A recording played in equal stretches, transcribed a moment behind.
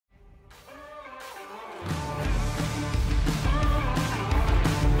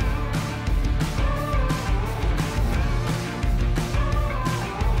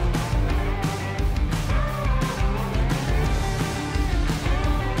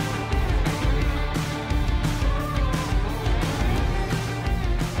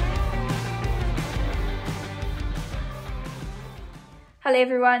Hello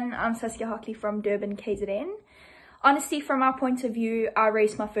everyone, I'm Saskia Hockly from Durban, KZN. Honestly, from our point of view, I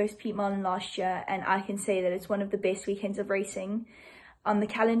raced my first Pete Marlin last year and I can say that it's one of the best weekends of racing on the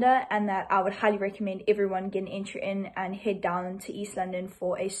calendar and that I would highly recommend everyone get an entry in and head down to East London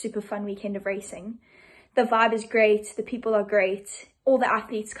for a super fun weekend of racing. The vibe is great, the people are great, all the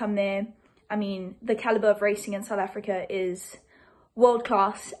athletes come there. I mean, the caliber of racing in South Africa is world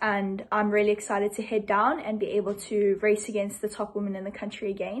class and I'm really excited to head down and be able to race against the top women in the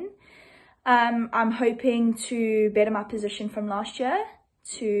country again. I'm hoping to better my position from last year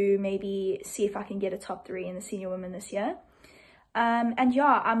to maybe see if I can get a top 3 in the senior women this year. And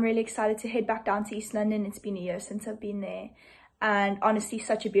yeah, I'm really excited to head back down to East London. It's been a year since I've been there and honestly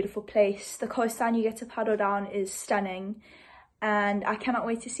such a beautiful place. The coastline you get to paddle down is stunning and I cannot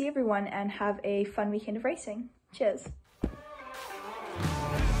wait to see everyone and have a fun weekend of racing. Cheers.